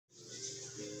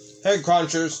Hey,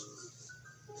 Crunchers.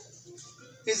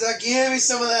 He's like, give me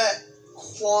some of that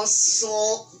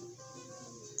croissant.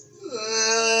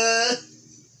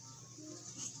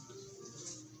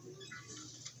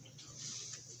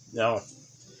 No.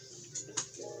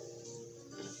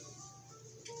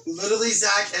 Literally,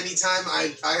 Zach, anytime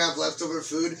I have leftover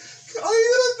food, are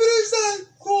you gonna finish that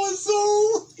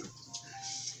croissant?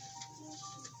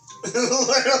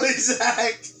 Literally,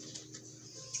 Zach.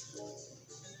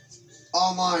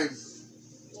 All mine.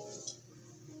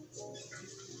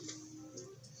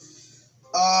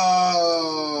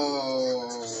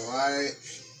 Oh,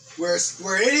 we're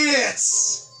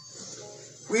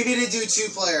idiots. We need to do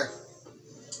 2-player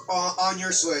on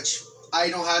your Switch. I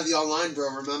don't have the online,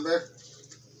 bro. Remember?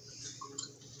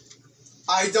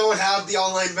 I don't have the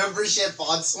online membership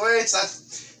on Switch.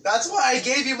 That's why I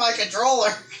gave you my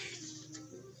controller.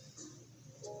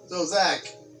 So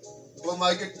Zach,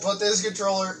 put this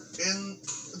controller in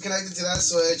connected to that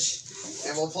Switch,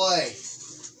 and we'll play.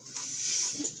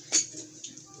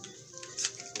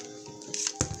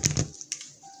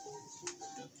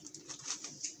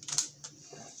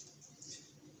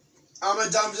 I'm a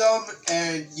dum-dum,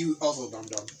 and you also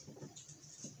dum-dum.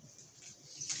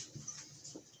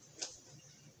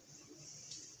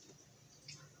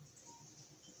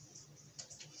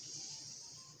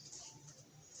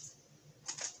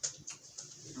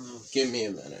 Give me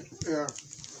a minute. Yeah.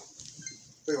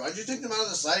 Wait, why'd you take them out of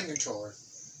the sliding controller?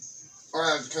 Or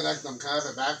I have to connect them. Can I have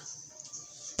it back?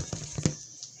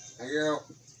 Thank you.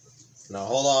 Now,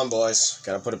 hold on, boys.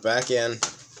 Gotta put it back in.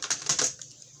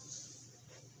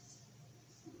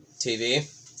 TV.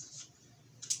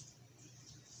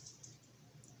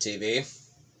 TV.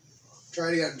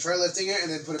 Try it again. Try lifting it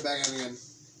and then put it back in again.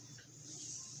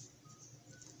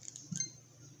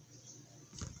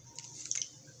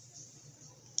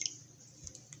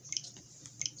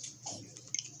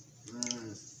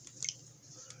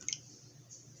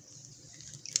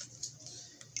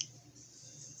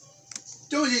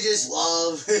 Don't you just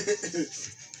love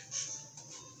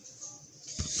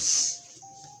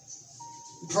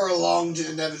prolonged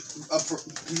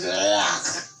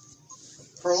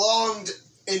prolonged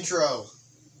intro?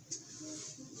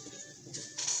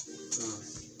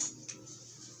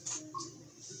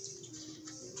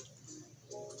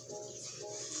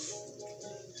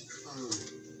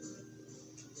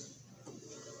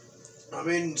 I'm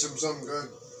eating something good.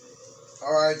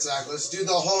 Alright, Zach, let's do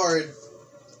the hard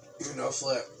Uno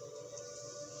flip.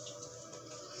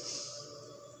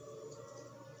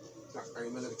 Are you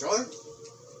in the controller?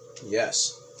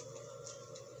 Yes.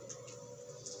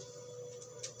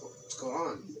 What's going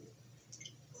on?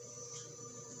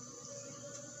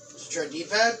 Did you try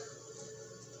D-pad?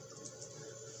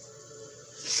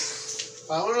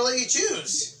 I want to let you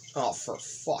choose. Oh, for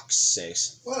fuck's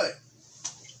sakes. What?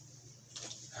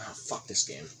 Oh, fuck this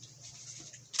game.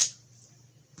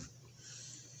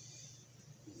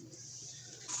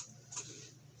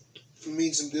 You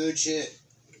mean some good shit.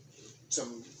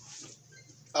 Some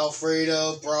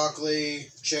Alfredo, broccoli,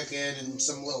 chicken, and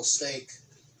some little steak.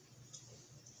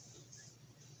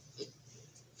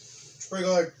 It's pretty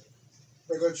good.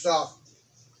 Pretty good stuff.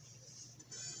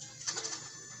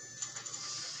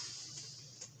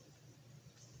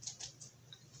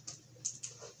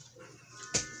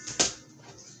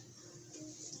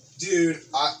 Dude,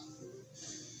 I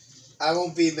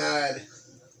won't be mad.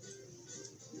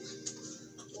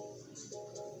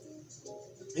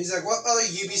 He's like, what other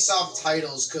Ubisoft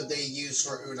titles could they use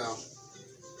for Uno?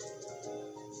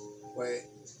 Wait.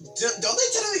 Don't they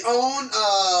technically own,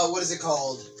 what is it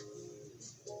called?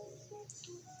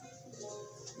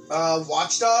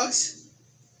 Watch Dogs?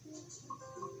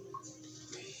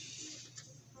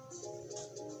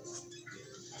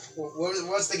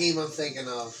 What's the game I'm thinking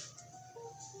of?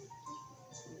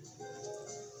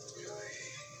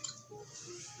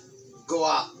 Go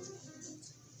up.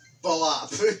 Blow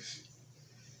up.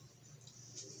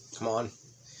 Come on.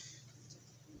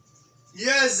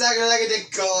 Yes, Zach, I like it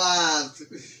to go up.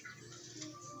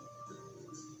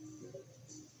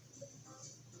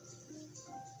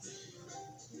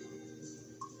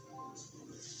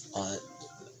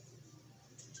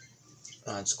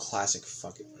 It's classic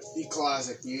fucking. You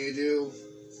classic. You do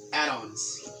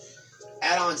add-ons.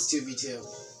 Add-ons 2v2.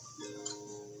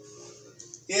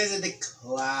 Here's the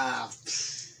clap.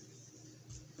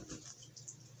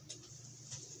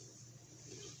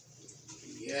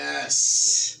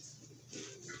 Yes.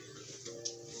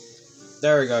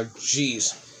 There we go.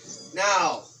 Jeez.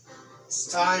 Now, it's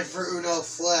time for Uno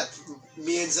Flip.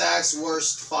 Me and Zach's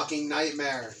worst fucking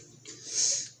nightmare.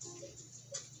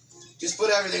 Just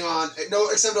put everything on. No,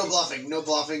 except no bluffing. No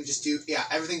bluffing. Just do, yeah,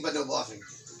 everything but no bluffing.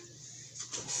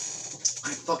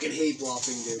 I fucking hate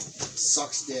bluffing, dude.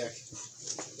 Sucks dick.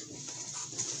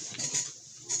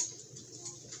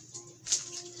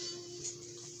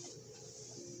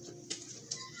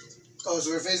 Oh,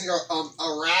 so we're facing a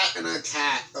rat and a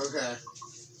cat. Okay.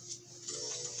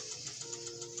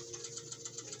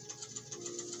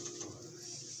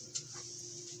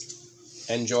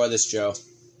 Enjoy this, Joe.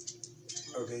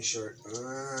 Okay, sure.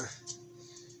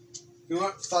 You know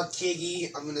what? Fuck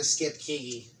Kiggy. I'm gonna skip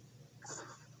Kiggy.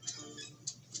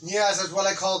 Yes, that's what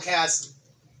I call cats.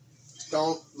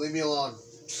 Don't leave me alone.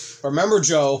 Remember,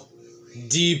 Joe,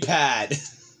 D-pad.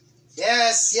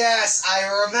 Yes, I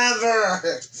remember.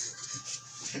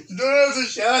 You don't have to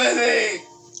shout at me.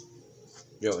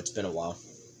 Yo, it's been a while.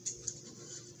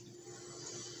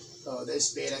 Oh,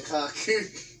 this beta cuck.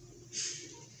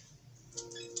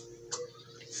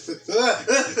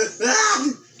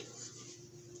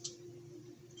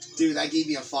 Dude, that gave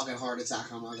me a fucking heart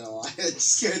attack, I'm not gonna lie. It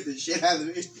scared the shit out of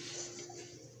me.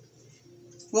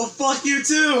 Well, fuck you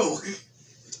too!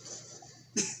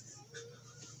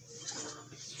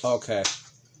 Okay.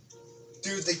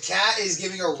 Dude, the cat is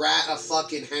giving a rat a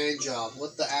fucking hand job.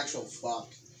 What the actual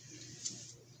fuck?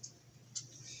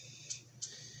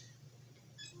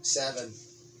 7.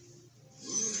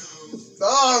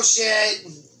 Oh, shit!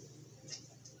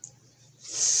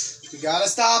 We gotta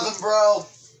stop him, bro.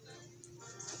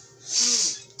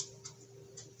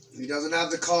 He doesn't have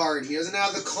the card. He doesn't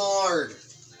have the card.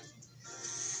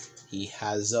 He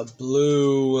has a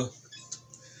blue.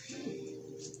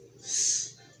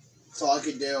 That's all I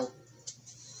could do.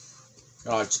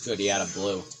 Oh, it's good. He had a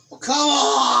blue. Oh, come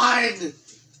on!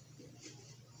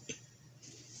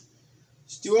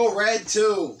 Let's do a red,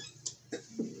 too.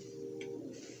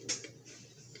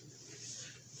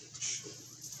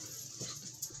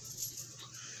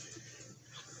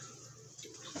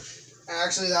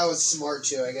 Actually, that was smart,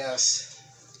 too, I guess.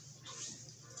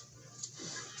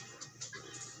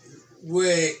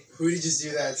 Wait, who did you just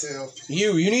do that to?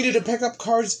 You needed to pick up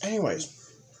cards anyways.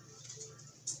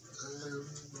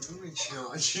 Let me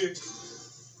challenge you.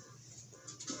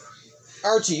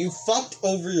 Archie, you fucked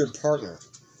over your partner.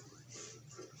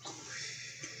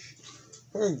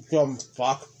 You dumb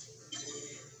fuck.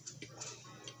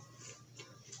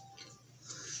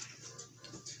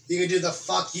 You can do the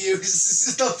fuck you, because this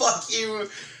is the fuck you,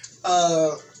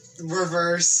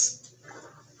 reverse.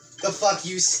 The fuck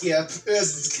you skip.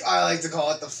 I like to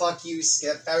call it the fuck you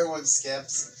skip. Everyone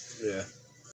skips. Yeah.